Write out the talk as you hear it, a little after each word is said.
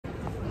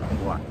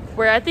what?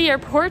 We're at the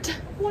airport.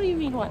 What do you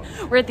mean what?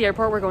 We're at the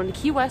airport. We're going to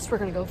Key West. We're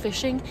gonna go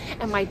fishing.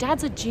 And my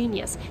dad's a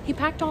genius. He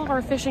packed all of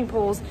our fishing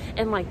poles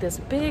in like this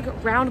big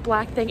round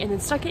black thing and then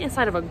stuck it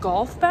inside of a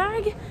golf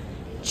bag.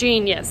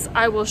 Genius.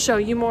 I will show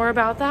you more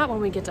about that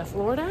when we get to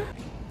Florida.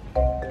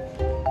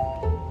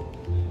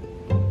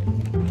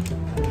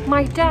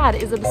 My dad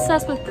is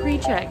obsessed with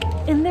pre-check.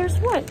 And there's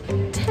what,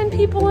 10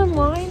 people in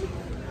line?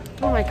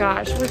 Oh my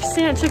gosh, we're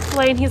standing at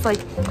Chick-fil-A and he's like,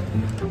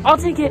 I'll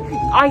take it,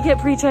 I get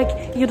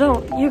pre-check, you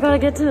don't. You gotta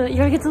get to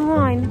the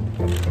line.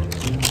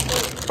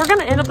 We're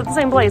gonna end up at the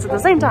same place at the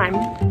same time.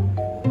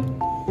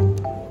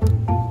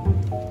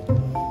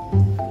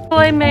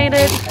 Chick-fil-A made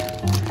it.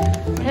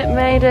 It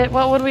made it.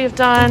 What would we have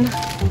done?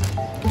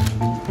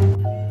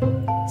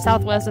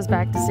 Southwest is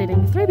back to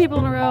seating 3 people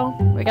in a row.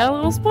 We got a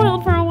little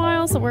spoiled for a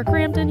while, so we're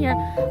cramped in here.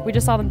 We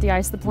just saw them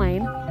de-ice the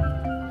plane.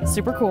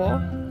 Super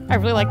cool. I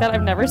really like that.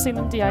 I've never seen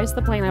them de-ice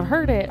the plane. I've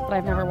heard it, but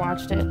I've never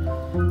watched it.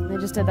 They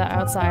just did that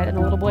outside, and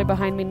the little boy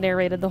behind me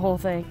narrated the whole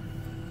thing.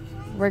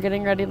 We're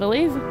getting ready to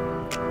leave.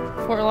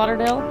 Fort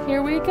Lauderdale,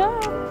 here we go.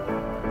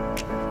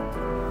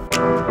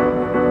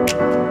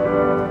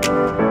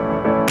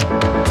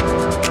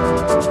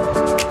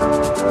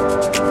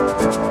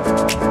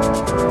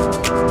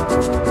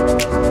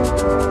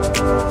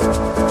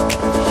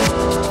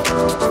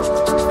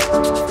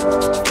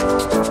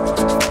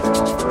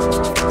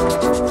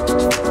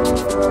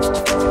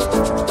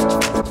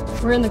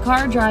 We're in the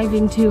car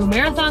driving to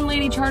Marathon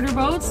Lady charter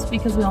boats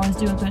because we always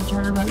do a good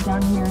charter boat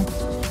down here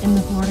in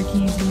the Florida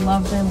Keys. We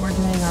love them. We're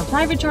doing our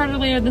private charter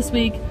later this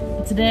week.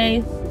 But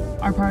today,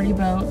 our party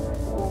boat.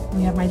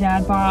 We have my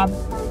dad, Bob.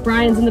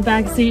 Brian's in the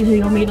back seat, who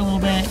you'll meet in a little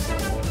bit.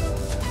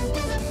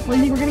 What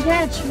do you think we're gonna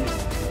catch?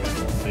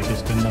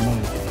 Biggest in the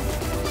movie.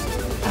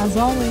 As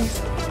always.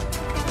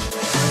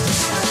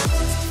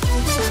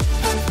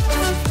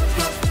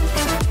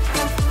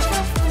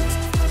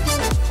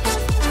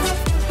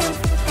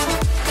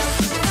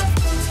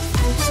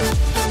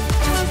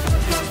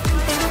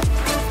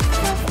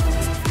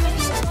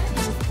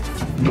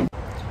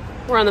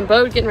 We're on the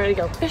boat getting ready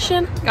to go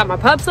fishing. Got my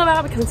pub sub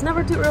out because it's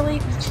never too early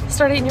to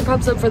start eating your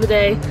pub sub for the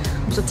day.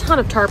 There's a ton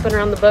of tarpon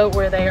around the boat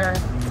where they are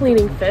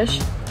cleaning fish.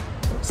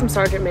 Some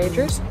Sergeant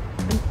Majors.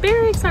 I'm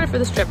very excited for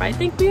this trip. I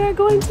think we are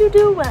going to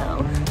do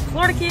well.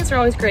 Florida Keys are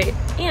always great.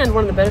 And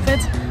one of the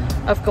benefits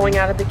of going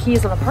out of the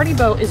Keys on a party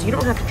boat is you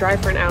don't have to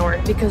drive for an hour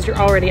because you're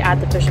already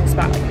at the fishing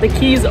spot. The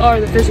Keys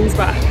are the fishing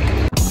spot.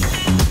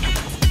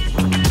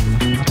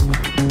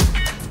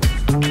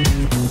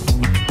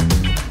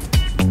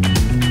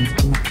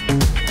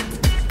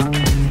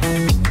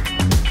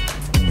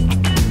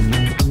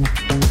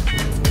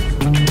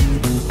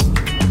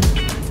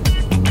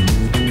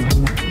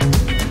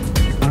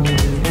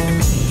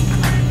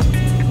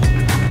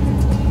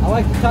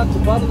 Cut the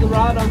butt of the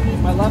rod underneath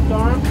my left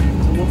arm,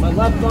 and with my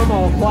left thumb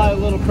I'll apply a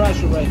little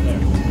pressure right there.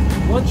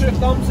 Once your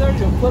thumb's there,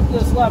 you'll flip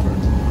this lever.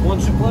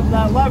 Once you flip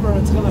that lever,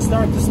 it's going to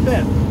start to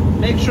spin.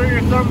 Make sure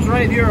your thumb's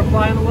right here,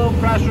 applying a little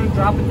pressure,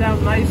 drop it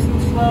down nice and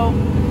slow,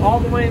 all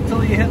the way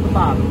until you hit the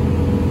bottom.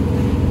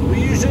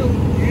 We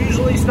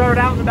usually start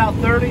out in about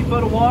 30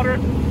 foot of water.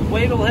 The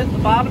weight will hit the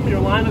bottom, your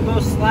line will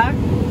go slack.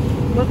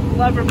 Flip the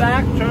lever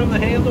back, turn the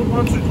handle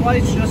once or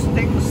twice just to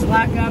take the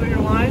slack out of your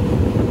line.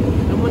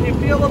 And when you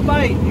feel a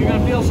bite, you're going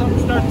to feel something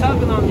start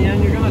tugging on the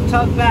end, you're going to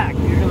tug back.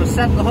 You're going to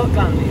set the hook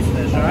on these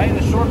fish, all right?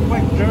 A short,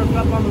 quick jerk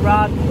up on the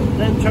rod,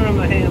 then turn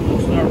the handle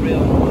and start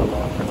reeling.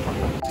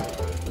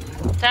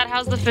 Dad,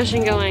 how's the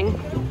fishing going?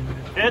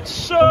 It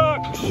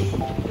sucks!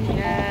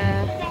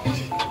 Yeah.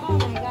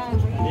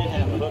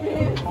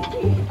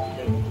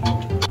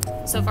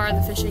 So far,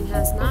 the fishing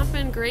has not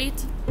been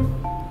great.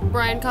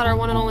 Brian caught our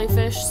one and only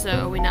fish,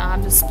 so we now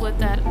have to split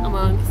that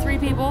among 3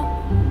 people.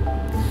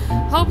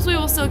 Hopes we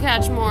will still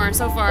catch more.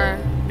 So far,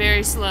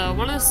 very slow.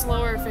 One of the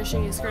slower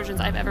fishing excursions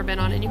I've ever been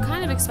on, and you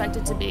kind of expect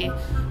it to be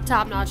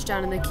top-notch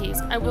down in the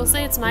Keys. I will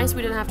say it's nice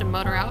we didn't have to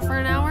motor out for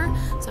an hour,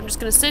 so I'm just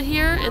going to sit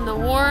here in the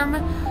warm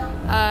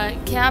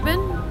cabin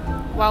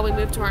while we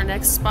move to our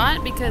next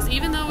spot, because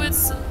even though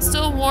it's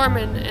still warm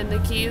in the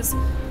Keys,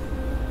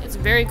 it's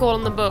very cold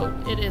on the boat.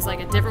 It is like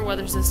a different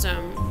weather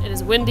system. It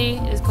is windy,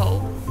 it is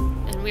cold,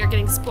 and we are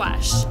getting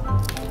splashed.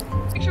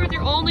 Picture with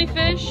your only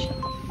fish.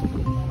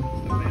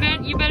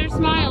 You better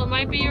smile. It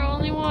might be your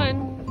only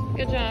one.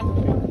 Good job.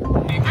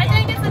 I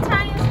think it's the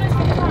tiniest fish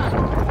on the pond.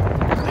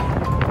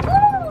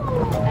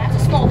 Woo! That's a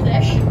small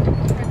fish.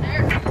 Right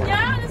there.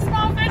 Yeah, it's a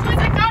small fish. At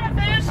least I caught a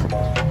fish.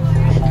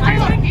 I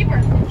want to keep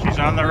her. She's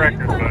on the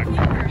record book.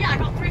 Yeah, I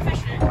got 3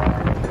 fish in it.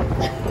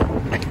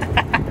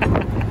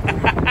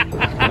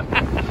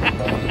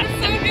 It's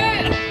so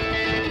good.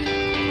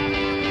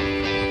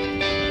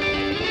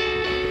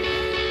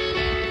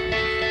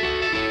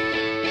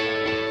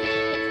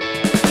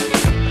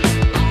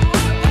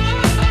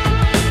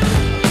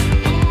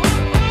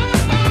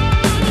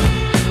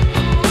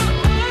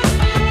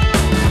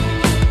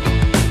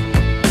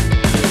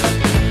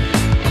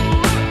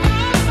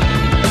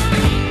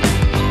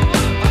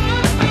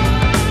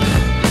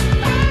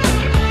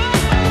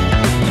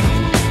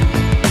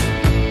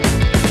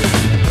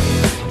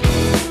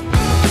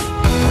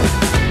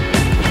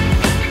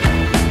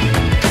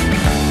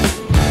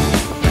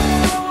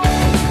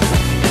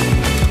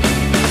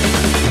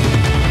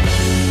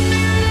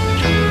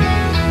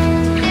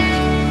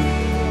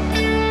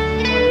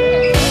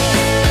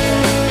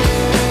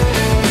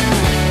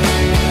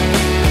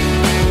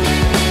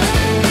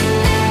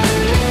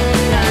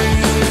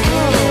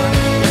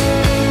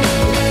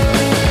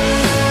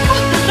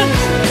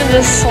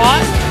 this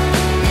slot.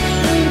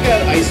 You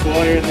got ice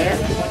water in there,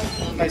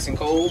 nice and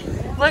cold.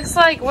 Looks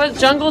like what,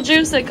 jungle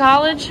juice at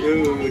college?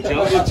 Ooh,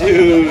 jungle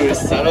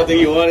juice. I don't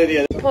think you wanted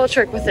it. Pull a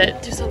trick with it.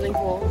 Do something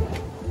cool.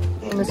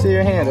 Let me see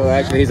your hand. Oh,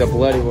 actually, he's a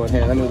bloody one.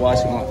 Here, let me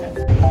wash him off.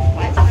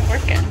 Why isn't it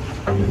working?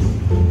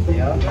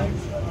 Yeah.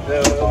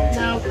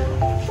 No.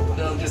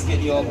 They'll just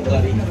get you all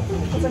bloody.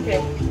 It's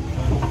okay.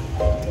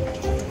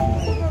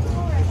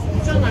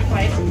 Still not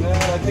quite.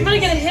 I'm gonna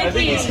get a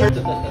hickey.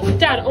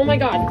 Dad, oh my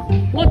god.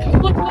 Look.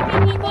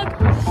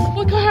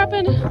 Look what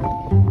happened.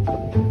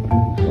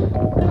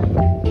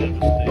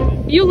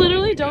 You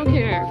literally don't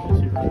care.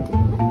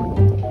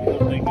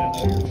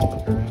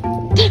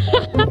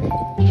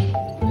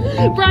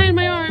 Brian,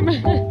 my arm. I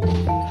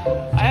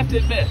have to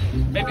admit,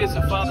 maybe it's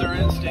a father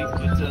instinct,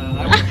 but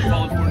I wouldn't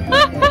follow for you.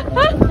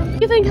 What do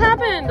you think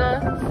happened?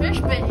 Fish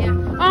bit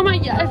you. Oh my,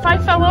 yeah, if I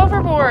fell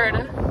overboard.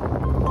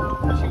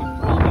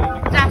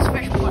 That's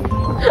fish blood.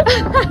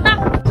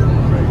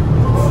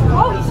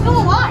 Oh, he's still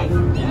alive. No,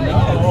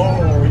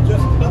 we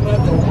just come at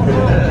the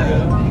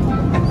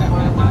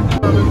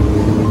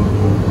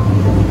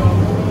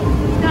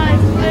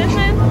Guys,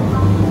 fishing.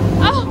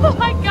 Oh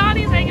my god,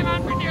 he's hanging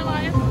on for dear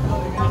life.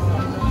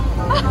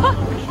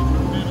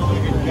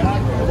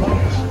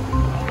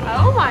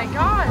 Oh my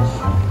gosh.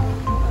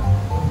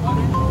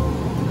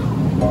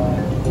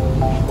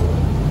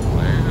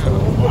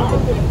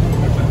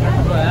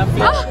 I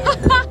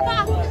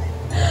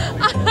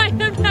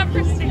have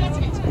never seen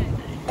TJ.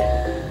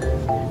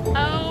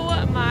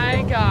 Oh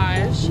my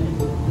gosh.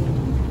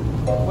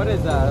 What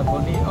is that? Oh,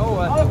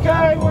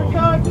 Okay, we're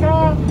good,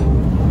 Carl.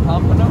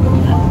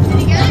 Did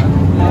he get it?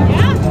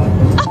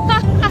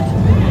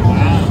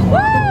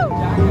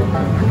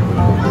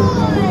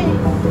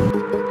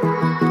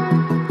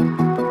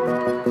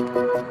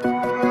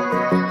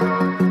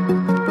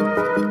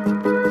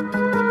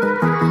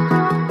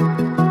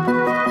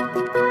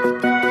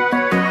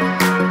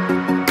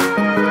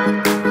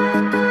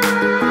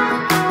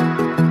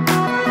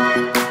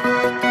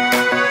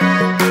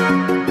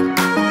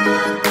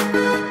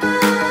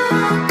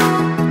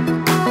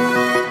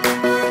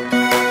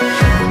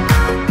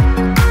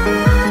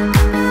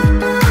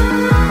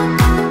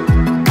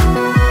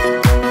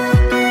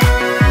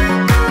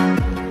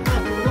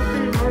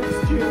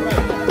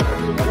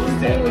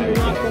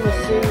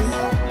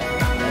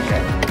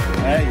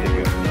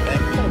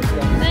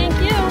 Thank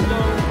you.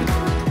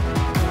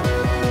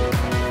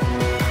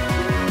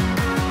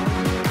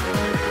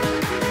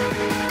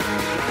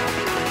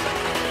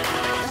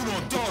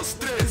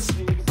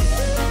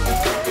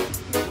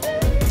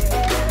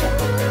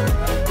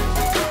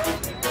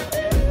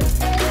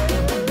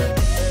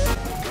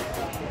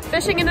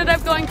 Fishing ended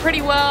up going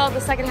pretty well.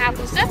 The second half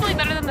was definitely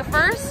better than the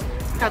first.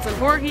 Caught some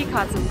porgy,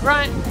 caught some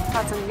grunt,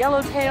 caught some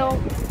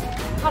yellowtail,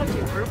 caught a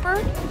cute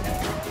grouper.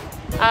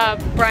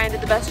 Brian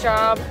did the best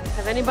job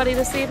of anybody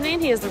this evening.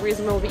 He is the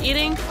reason we'll be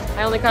eating.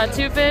 I only caught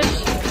 2 fish.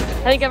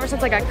 I think ever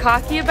since I got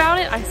cocky about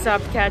it, I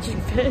stopped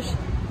catching fish.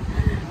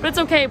 But it's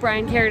okay,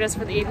 Brian carried us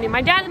for the evening.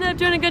 My dad ended up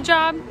doing a good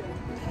job.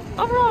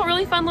 Overall,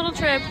 really fun little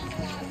trip.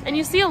 And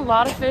you see a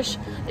lot of fish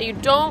that you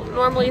don't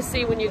normally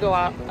see when you go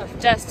out of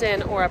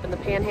Destin or up in the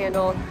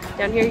Panhandle.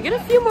 Down here, you get a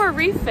few more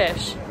reef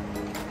fish.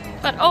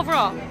 But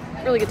overall,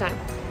 really good time.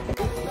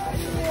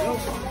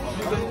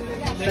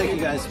 Thank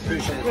you guys,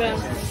 appreciate it.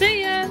 Yeah.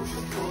 See ya.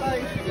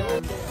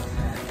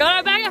 Got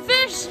our bag of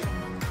fish.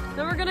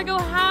 Then we're gonna go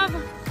have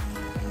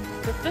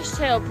the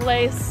fishtail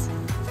place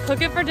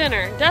cook it for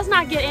dinner. Does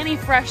not get any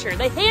fresher.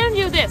 They hand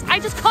you this. I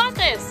just caught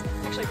this.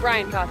 Actually,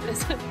 Brian caught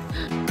this.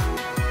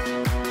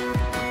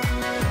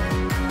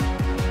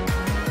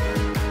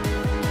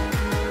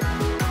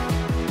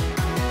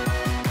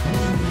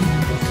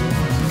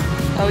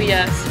 Oh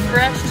yes,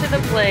 fresh to the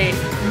plate.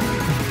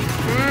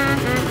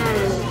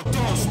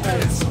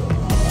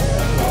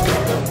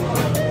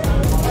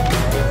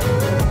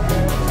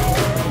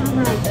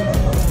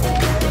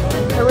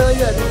 They're really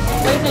good.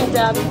 What do you think,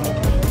 Dad?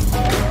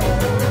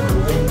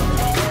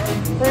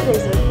 They're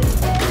tasty.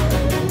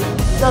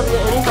 Doesn't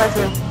get any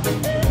fresher.